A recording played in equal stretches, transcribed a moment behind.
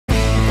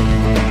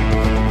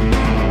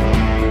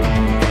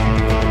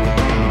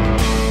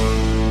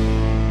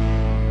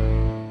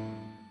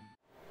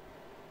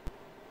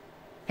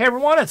Hey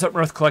everyone, it's Up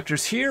North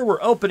Collectors here.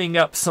 We're opening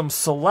up some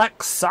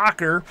Select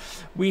Soccer.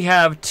 We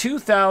have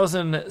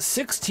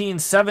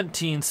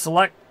 2016-17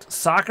 Select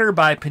Soccer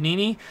by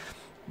Panini.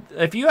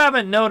 If you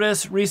haven't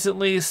noticed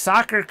recently,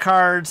 soccer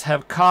cards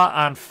have caught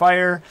on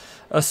fire,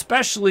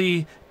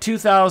 especially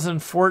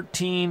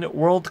 2014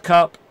 World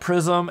Cup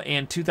Prizm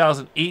and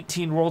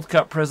 2018 World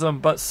Cup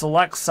Prizm, but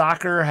Select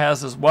Soccer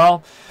has as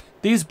well.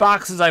 These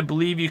boxes I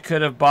believe you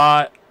could have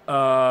bought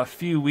a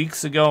few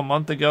weeks ago, a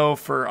month ago,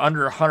 for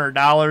under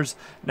 $100.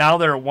 Now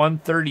they're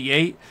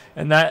 $138,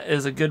 and that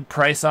is a good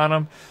price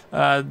on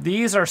them.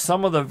 These are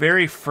some of the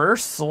very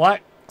first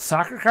Select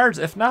Soccer cards,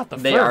 if not the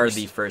first. They are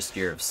the first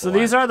year of Select. So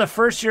these are the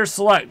first year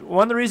Select.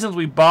 One of the reasons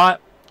we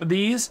bought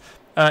these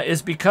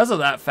is because of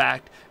that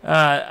fact.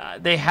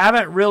 They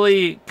haven't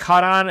really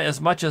caught on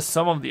as much as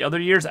some of the other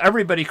years.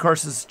 Everybody, of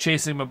course, is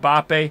chasing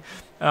Mbappe,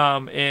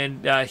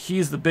 and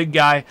he's the big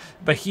guy,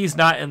 but he's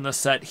not in the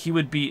set. He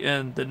would be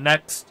in the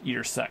next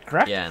year's set,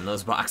 correct? Yeah, and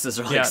those boxes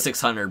are like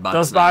 $600.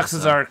 Those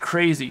boxes are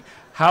crazy.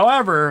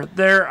 However,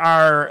 there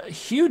are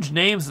huge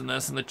names in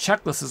this, and the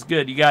checklist is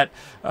good. You got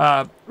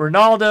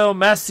Ronaldo,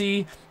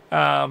 Messi,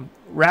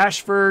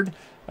 Rashford,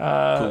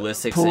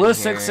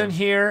 Pulisic's in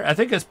here. I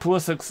think it's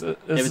Pulisic.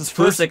 It's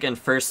Pulisic in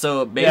first.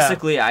 So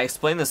basically, I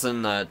explained this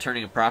in the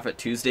Turning a Profit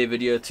Tuesday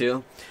video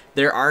too.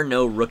 There are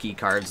no rookie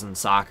cards in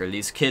soccer.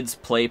 These kids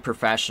play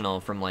professional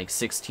from like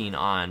 16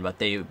 on, but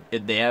they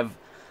have.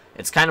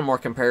 It's kind of more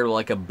comparable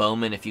like a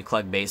Bowman. If you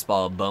collect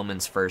baseball, a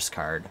Bowman's first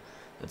card.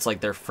 It's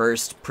like their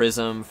first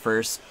Prizm,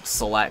 first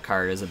Select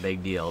card is a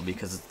big deal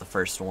because it's the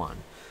first one.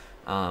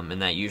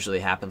 And that usually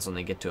happens when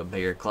they get to a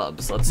bigger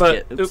club. So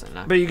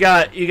but you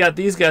got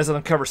these guys on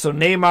the cover. So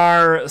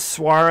Neymar,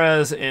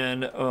 Suarez,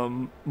 and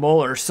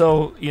Muller.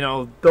 So you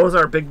know those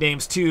are big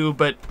names too,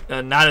 but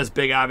not as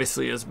big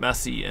obviously as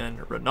Messi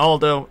and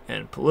Ronaldo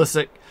and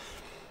Pulisic.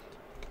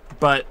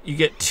 But you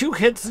get 2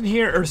 hits in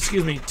here, or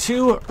excuse me,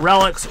 2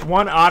 relics,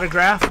 1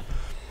 autograph.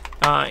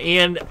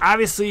 And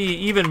obviously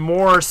even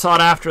more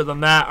sought after than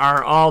that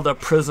are all the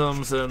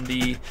Prizms and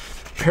the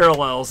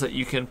parallels that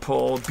you can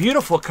pull.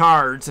 Beautiful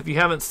cards. If you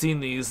haven't seen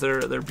these,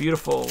 they're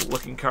beautiful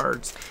looking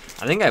cards.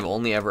 I think I've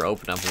only ever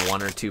opened up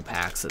 1 or 2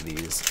 packs of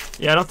these.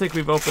 Yeah, I don't think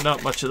we've opened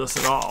up much of this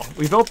at all.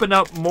 We've opened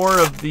up more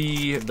of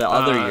the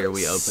other year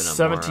we opened up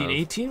 17,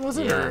 18 was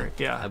it? Yeah, or,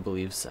 yeah, I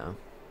believe so.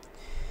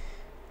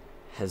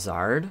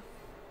 Hazard.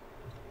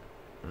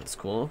 That's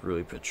cool.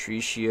 Rui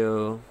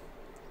Patricio.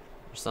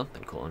 There's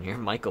something cool in here.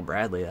 Michael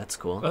Bradley, that's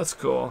cool. That's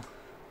cool.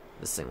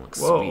 This thing looks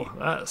sweet. Whoa,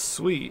 that's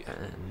sweet.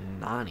 And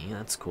Nani,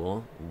 that's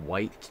cool.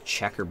 White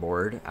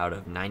checkerboard out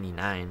of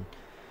 99.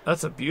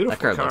 That's a beautiful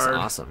card. That card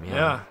looks awesome,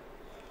 yeah.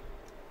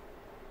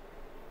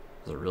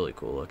 Those are really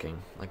cool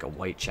looking. Like a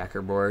white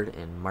checkerboard.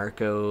 And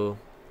Marco,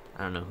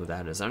 I don't know who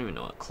that is. I don't even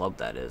know what club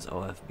that is.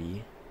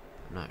 OFB?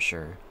 I'm not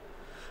sure.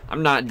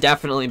 I'm not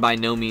definitely by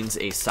no means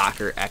a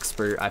soccer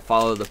expert. I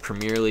follow the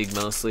Premier League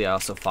mostly. I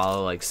also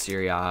follow like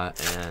Serie A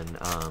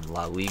and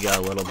La Liga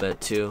a little bit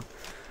too,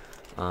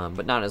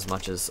 but not as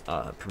much as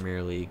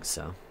Premier League.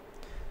 So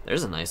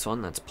there's a nice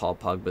one. That's Paul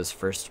Pogba's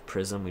first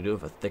Prizm. We do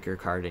have a thicker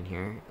card in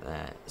here.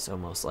 That's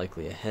most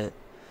likely a hit.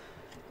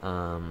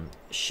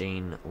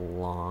 Shane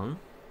Long.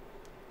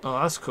 Oh,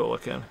 that's cool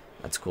looking.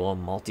 That's cool.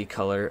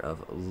 Multicolor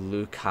of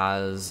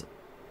Lukas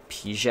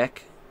Piszczek.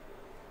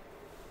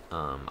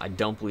 I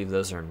don't believe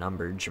those are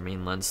numbered.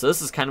 Jermaine Lens. So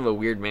this is kind of a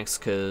weird mix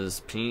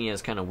because Panini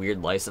has kind of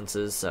weird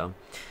licenses. So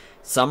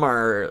some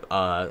are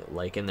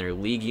like in their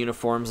league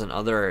uniforms and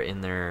other are in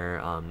their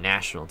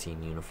national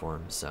team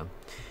uniforms. So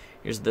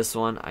here's this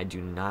one. I do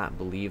not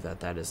believe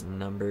that is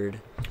numbered.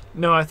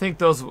 No, I think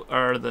those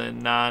are the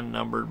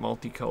non-numbered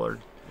multicolored.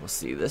 We'll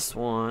see this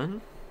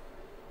one.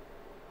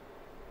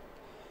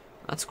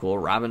 That's cool.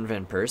 Robin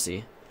van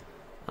Persie.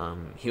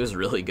 He was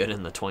really good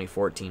in the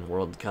 2014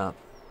 World Cup.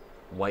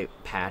 White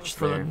patch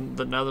for there.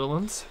 the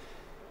Netherlands.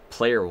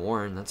 Player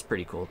worn, that's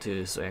pretty cool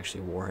too. So he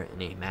actually wore it in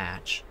a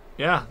match.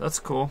 Yeah, that's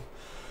cool.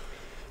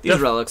 These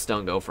relics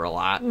don't go for a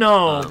lot.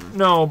 No,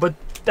 no, but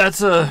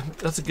that's a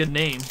good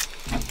name.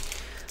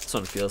 This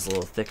one feels a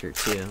little thicker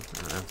too. I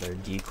don't know if there are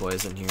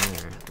decoys in here.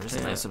 There's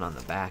a nice one on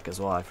the back as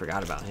well. I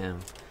forgot about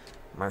him.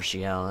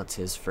 Martial, that's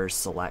his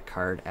first Select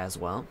card as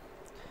well.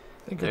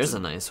 There's a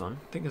nice one.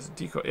 I think it's a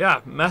decoy.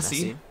 Yeah,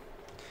 Messi.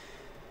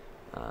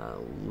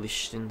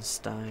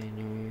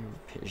 Liechtensteiner,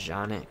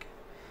 Pjanic,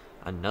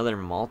 another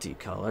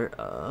multicolor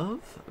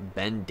of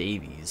Ben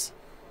Davies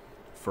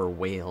for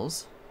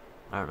Wales.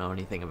 I don't know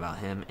anything about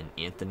him. And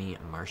Anthony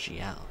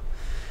Martial.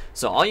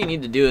 So all you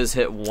need to do is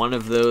hit one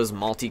of those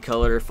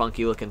multicolor,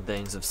 funky looking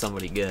things of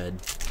somebody good.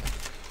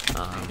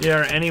 Yeah,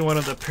 or any one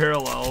of the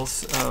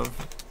parallels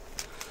of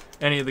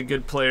any of the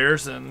good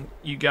players, and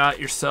you got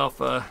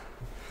yourself a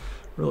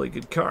really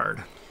good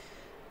card.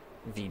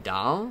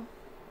 Vidal.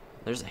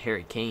 There's a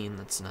Harry Kane,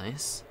 that's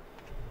nice.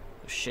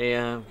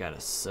 Shea, we've got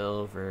a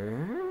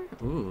silver.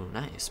 Ooh,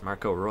 nice.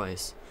 Marco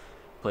Reus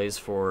plays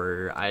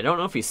for, I don't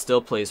know if he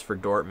still plays for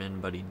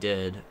Dortmund, but he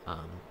did.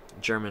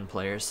 German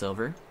player,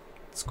 silver.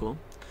 It's cool.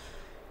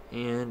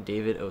 And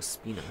David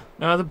Ospina.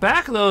 Now, the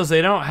back of those,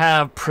 they don't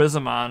have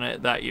Prizm on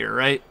it that year,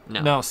 right?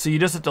 No. No, so you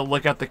just have to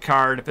look at the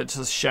card if it's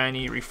a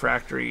shiny,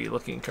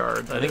 refractory-looking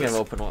card. I think I've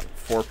opened, what,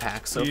 4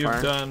 packs so far?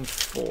 You've done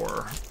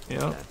 4.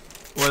 Yep. Okay.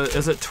 What,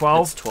 is it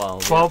 12? It's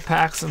 12. 12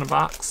 packs in a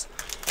box.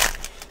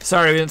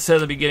 Sorry, we didn't say at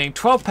the beginning.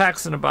 12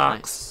 packs in a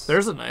box. Nice.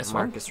 There's a nice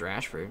one. Marcus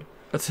Rashford.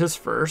 That's his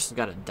first.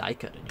 Got a die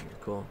cut in here.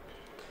 Cool.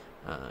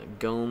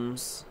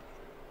 Gomes.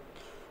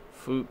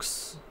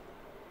 Fuchs.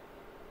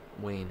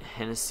 Wayne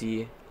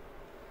Hennessy.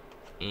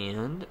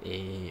 And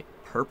a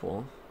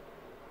purple.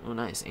 Oh,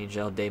 nice.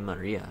 Angel de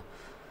Maria.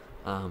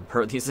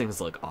 These things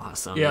look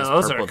awesome. Yeah,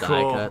 those are die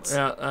cool. cuts.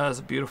 Yeah, that is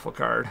a beautiful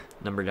card.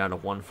 Numbered out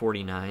of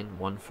 149,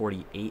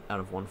 148 out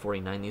of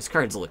 149. These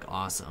cards look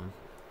awesome.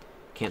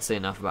 Can't say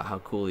enough about how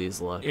cool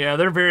these look. Yeah,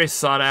 they're very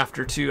sought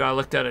after too. I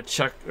looked at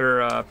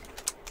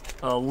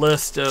a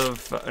list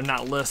of,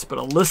 not list, but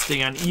a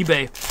listing on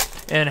eBay,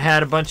 and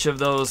had a bunch of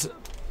those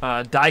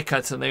die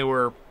cuts, and they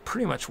were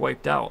pretty much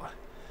wiped out.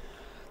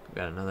 We've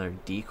got another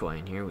decoy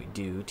in here. We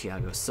do.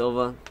 Thiago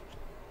Silva.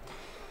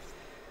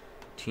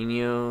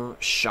 Tino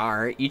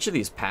Shar. Each of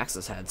these packs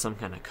has had some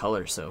kind of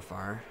color so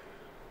far.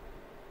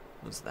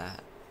 What's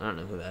that? I don't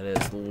know who that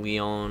is.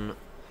 Leon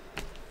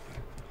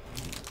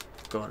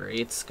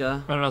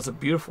Goretzka. I don't know. It's a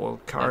beautiful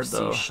card, FC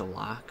though.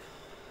 Shalak.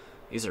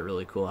 These are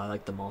really cool. I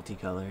like the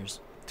multicolors.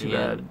 Too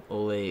bad.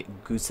 Ole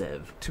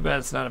Gusev. Too bad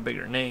it's not a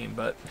bigger name,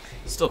 but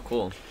Still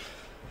cool.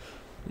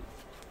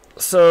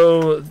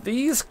 so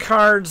these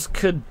cards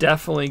could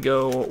definitely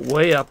go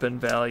way up in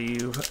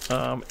value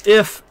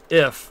if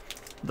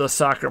the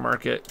soccer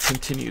market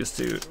continues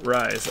to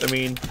rise. I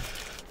mean,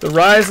 the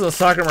rise of the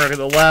soccer market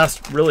the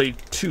last really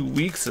 2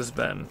 weeks has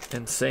been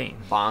insane.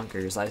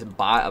 Bonkers. I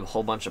bought a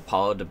whole bunch of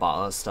Paulo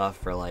Dybala stuff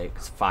for like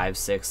 $5,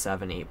 $6,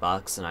 $7,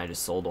 $8, and I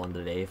just sold one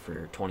today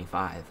for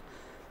 $25.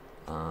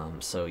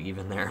 So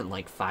even there in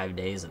like 5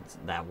 days,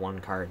 that one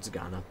card's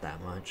gone up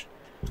that much.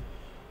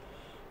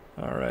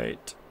 All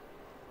right.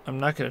 I'm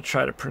not going to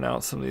try to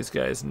pronounce some of these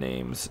guys'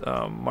 names.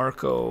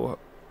 Marco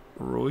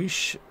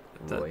Ruiz.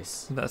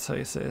 Royce. That's how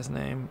you say his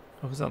name.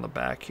 Who's on the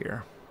back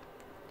here?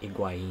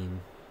 Higuain.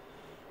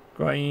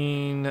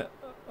 Higuain.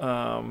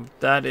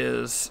 That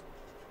is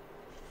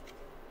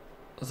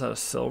that a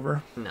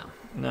silver? No.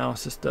 No,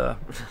 it's just a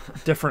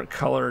different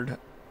colored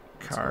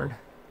card.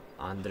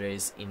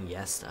 Andres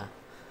Iniesta.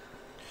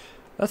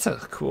 That's a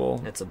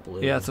cool. It's a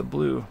blue. Yeah, it's a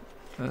blue.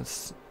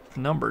 It's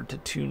numbered to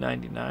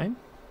 299.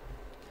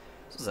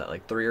 So is that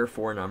like 3 or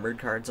 4 numbered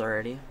cards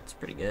already? It's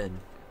pretty good.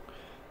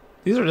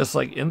 These are just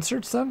like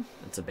inserts then?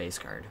 It's a base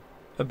card.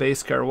 A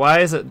base card.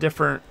 Why is it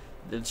different?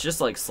 It's just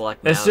like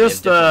select now. It's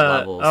just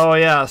levels. oh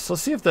yeah. So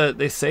let's see if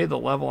they say the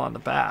level on the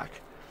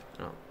back.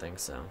 I don't think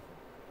so.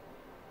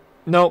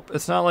 Nope,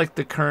 it's not like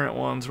the current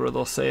ones where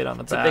they'll say it on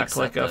the It's a big back,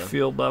 like set, a though.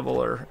 field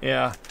level or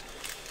yeah.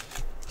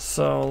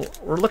 So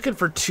we're looking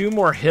for 2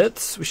 more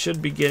hits. We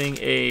should be getting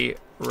a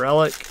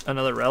relic,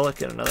 another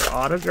relic, and another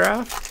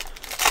autograph.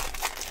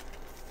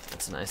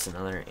 That's nice.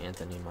 Another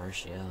Anthony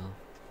Martial.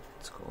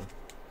 That's cool.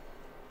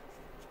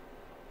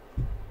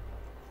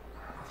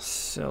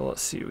 So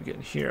let's see what we get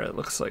in here. It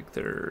looks like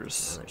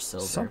there's Another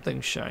silver. something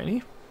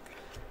shiny.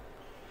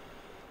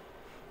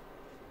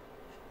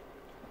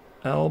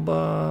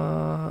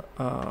 Elba,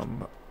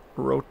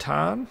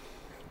 Rotan,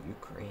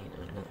 Ukraine.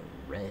 Another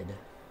red.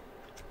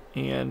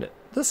 and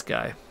this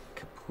guy.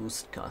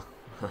 Kapustka.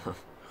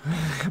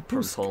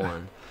 From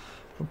Poland.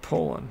 From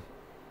Poland.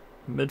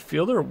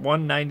 Midfielder,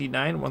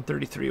 199,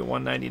 133,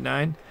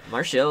 199.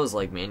 Martial is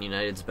like Man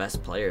United's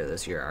best player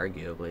this year,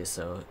 arguably.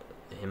 So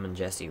him and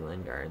Jesse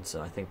Lingard.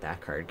 So I think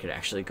that card could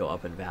actually go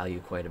up in value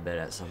quite a bit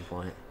at some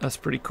point. That's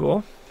pretty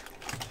cool.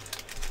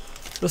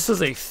 This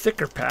is a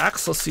thicker pack,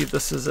 so let's see if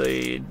this is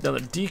another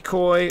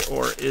decoy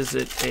or is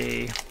it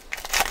a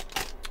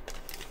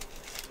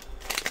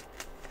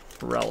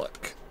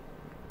relic.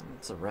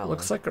 It's a relic.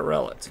 Looks like a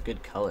relic. It's a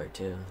good color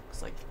too.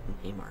 It's like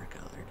Neymar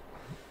colored.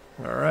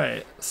 All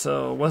right,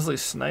 so Wesley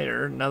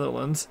Sneijder,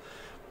 Netherlands.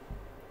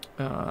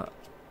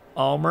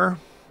 Almer,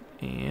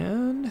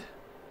 and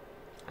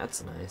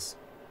That's nice.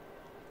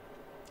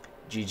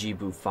 GG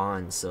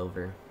Buffon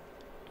silver.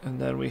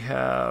 then we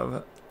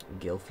have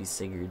Gylfi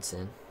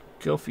Sigurdsson.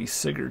 Gylfi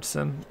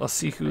Sigurdsson. Let's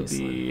see who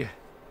the...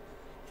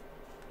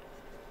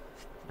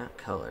 Not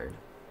colored.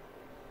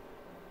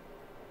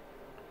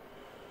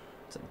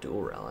 It's a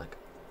dual relic.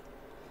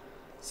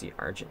 Let's see,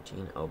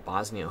 Argentina. Oh,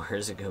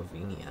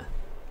 Bosnia-Herzegovina.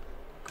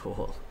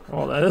 Cool.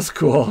 Oh, that is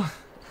cool.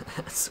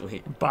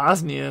 Sweet.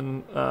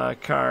 Bosnian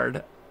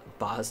card.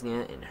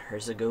 Bosnia and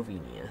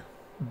Herzegovina.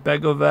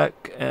 Begovic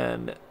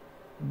and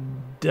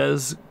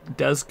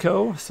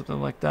Desco,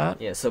 something like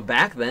that. Yeah, so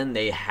back then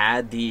they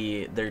had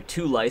their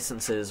 2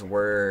 licenses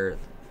were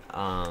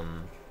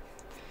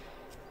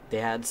they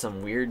had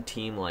some weird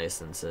team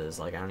licenses,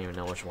 like I don't even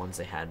know which ones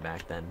they had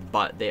back then,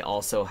 but they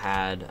also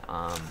had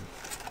I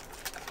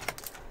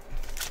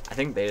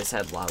think they just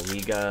had La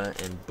Liga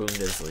and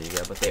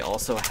Bundesliga, but they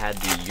also had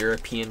the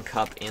European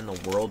Cup and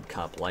the World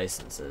Cup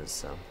licenses.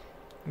 So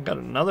Got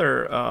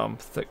another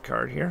thick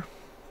card here.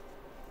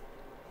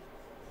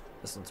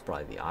 This one's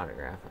probably the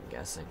autograph, I'm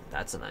guessing.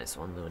 That's a nice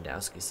one.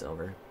 Lewandowski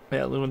silver.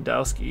 Yeah,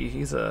 Lewandowski.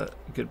 He's a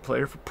good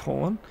player for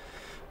Poland.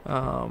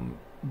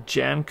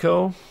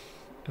 Janko,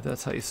 if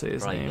that's how you say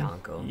his name.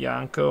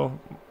 Janko.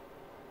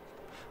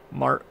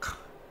 Mark.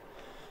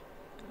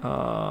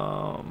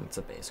 It's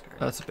a base card.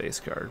 That's a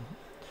base card.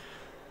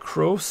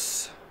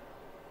 Kroos.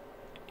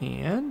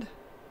 And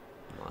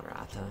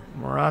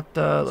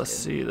Morata. Let's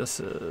see. This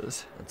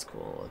is. That's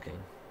cool looking.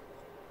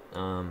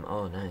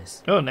 Oh,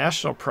 nice. Oh,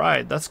 National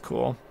Pride. That's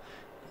cool.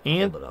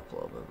 And hold it up a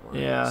little bit more,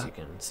 yeah, so you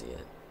can see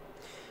it.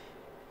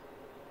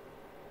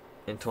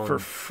 For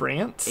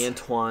France,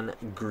 Antoine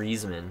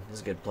Griezmann is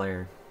a good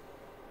player.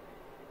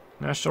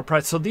 National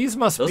Pride. So these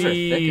must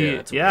be.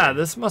 Yeah, weird.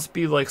 This must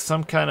be like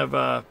some kind of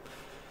a.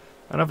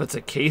 I don't know if it's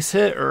a case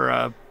hit or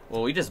a.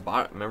 Well, we just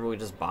bought. Remember, we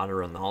just bought a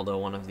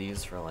Ronaldo one of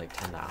these for like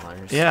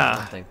 $10. Yeah. I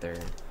don't think they're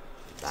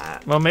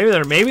that. Well,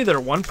 maybe they're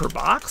one per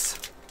box.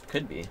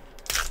 Could be.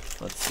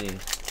 Let's see.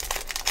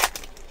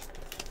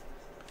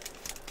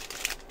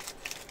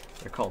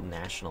 They're called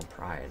National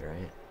Pride,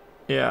 right?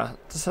 Yeah,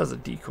 this has a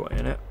decoy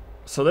in it.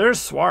 So there's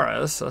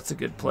Suarez. So that's a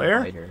good player.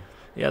 The biter.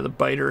 Yeah, the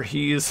biter.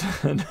 He's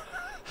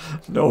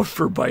known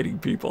for biting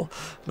people.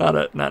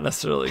 Not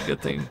necessarily a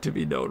good thing to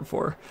be known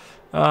for.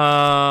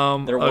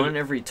 They're one in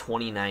every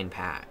 29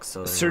 packs.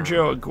 So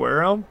Sergio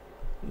Aguero,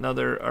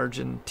 another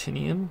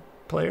Argentinian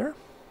player.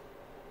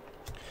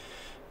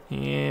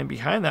 And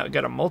behind that, we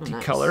got a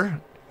multicolor.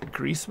 Nice.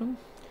 Griezmann.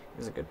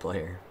 He's a good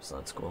player, so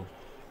that's cool.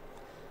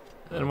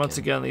 And once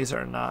again, these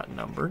are not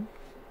numbered.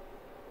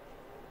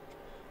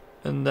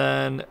 And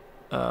then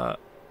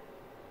Guardado.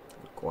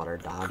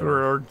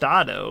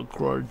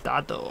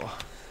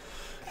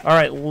 All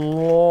right,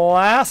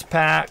 last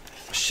pack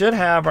should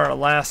have our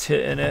last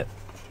hit in it.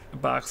 The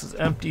box is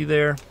empty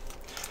there.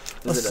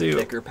 Let's see.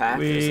 Thicker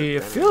pack?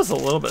 It feels a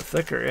little bit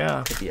thicker,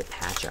 yeah. Could be a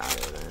patch out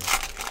of it.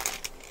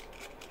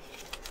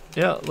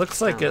 Yeah, it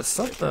looks like it's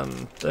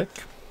something thick.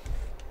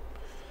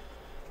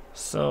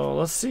 So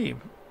let's see.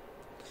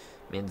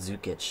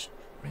 Mandzukic.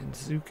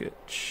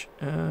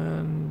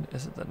 And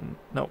is it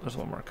no, there's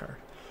one more card.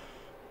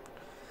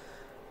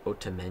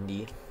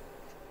 Otamendi.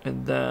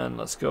 And then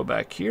let's go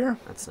back here.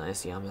 That's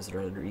nice. James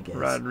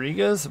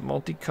Rodriguez.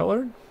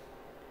 Multicolored.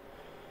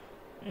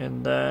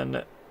 And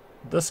then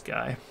this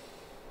guy.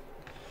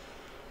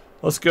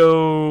 Let's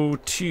go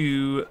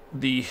to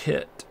the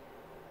hit.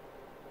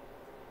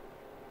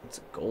 It's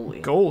a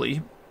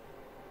goalie.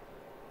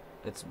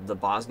 It's the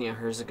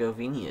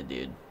Bosnia-Herzegovina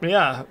dude.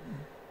 Yeah.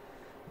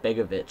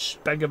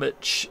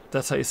 Begovic.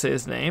 That's how you say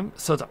his name.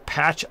 So it's a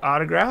patch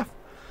autograph.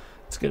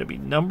 It's going to be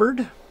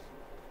numbered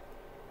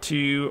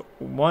to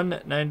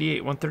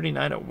 198,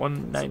 139 at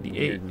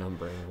 198.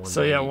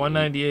 So yeah,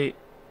 198.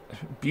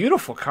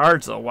 Beautiful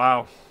cards though.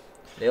 Wow.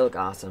 They look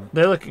awesome.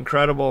 They look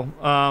incredible.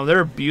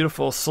 They're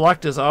beautiful.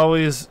 Select is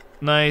always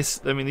nice.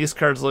 I mean, these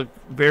cards look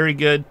very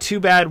good. Too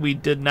bad we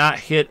did not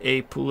hit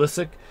a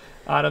Pulisic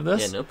out of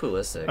this. Yeah, no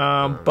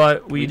Pulisic.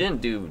 But we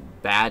didn't do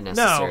bad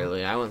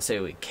necessarily. No. I wouldn't say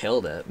we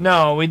killed it.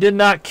 No, we did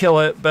not kill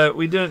it, but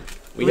we didn't.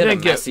 We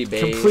didn't get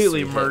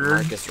completely murdered.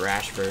 Marcus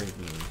Rashford.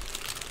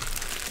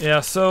 Yeah,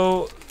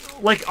 so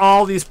like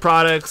all these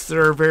products,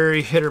 they're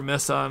very hit or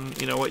miss on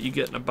what you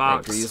get in a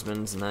box. That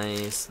Griezmann's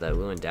nice. That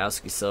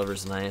Lewandowski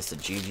silver's nice. The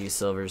GG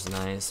silver's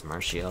nice.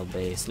 Martial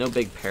base. No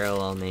big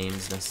parallel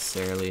names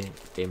necessarily.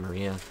 De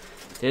Maria.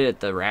 Did it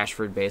the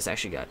Rashford base.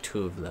 Actually got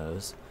 2 of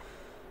those.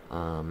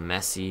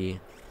 Messi,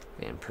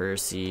 Van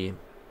Persie,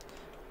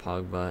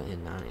 Pogba,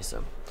 and Nani.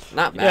 So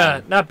not bad.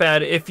 Yeah, not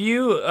bad. If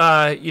you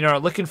are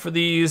looking for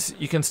these,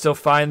 you can still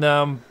find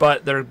them,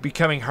 but they're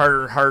becoming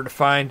harder and harder to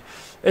find.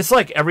 It's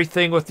like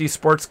everything with these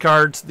sports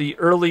cards. The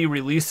early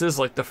releases,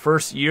 like the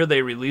first year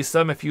they release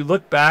them, if you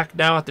look back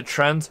now at the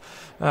trends,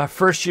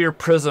 first year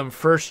Prizm,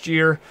 first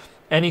year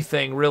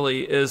anything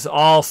really is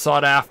all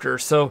sought after.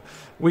 So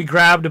we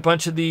grabbed a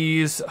bunch of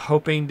these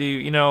hoping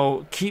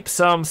to keep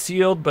some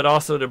sealed, but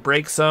also to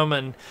break some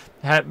and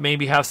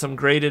maybe have some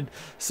graded.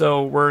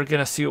 So we're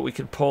gonna see what we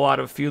can pull out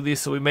of a few of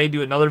these. So we may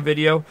do another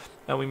video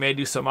and we may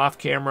do some off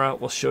camera.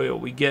 We'll show you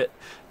what we get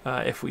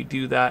if we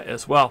do that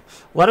as well.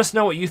 Let us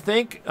know what you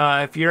think.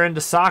 If you're into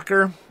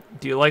soccer,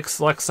 do you like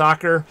select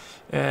soccer?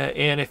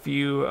 And if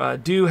you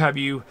do, have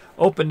you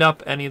opened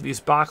up any of these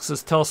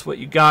boxes? Tell us what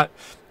you got.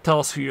 Tell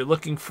us who you're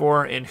looking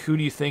for and who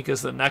do you think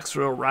is the next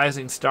real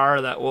rising star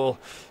that will,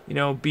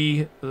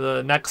 be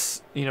the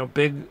next,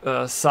 big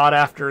sought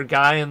after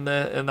guy in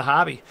the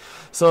hobby.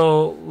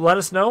 So let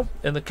us know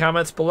in the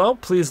comments below.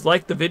 Please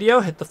like the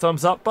video, hit the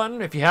thumbs up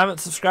button. If you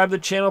haven't subscribed to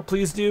the channel,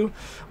 please do.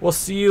 We'll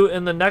see you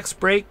in the next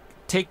break.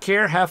 Take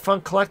care. Have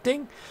fun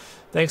collecting.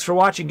 Thanks for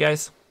watching,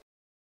 guys.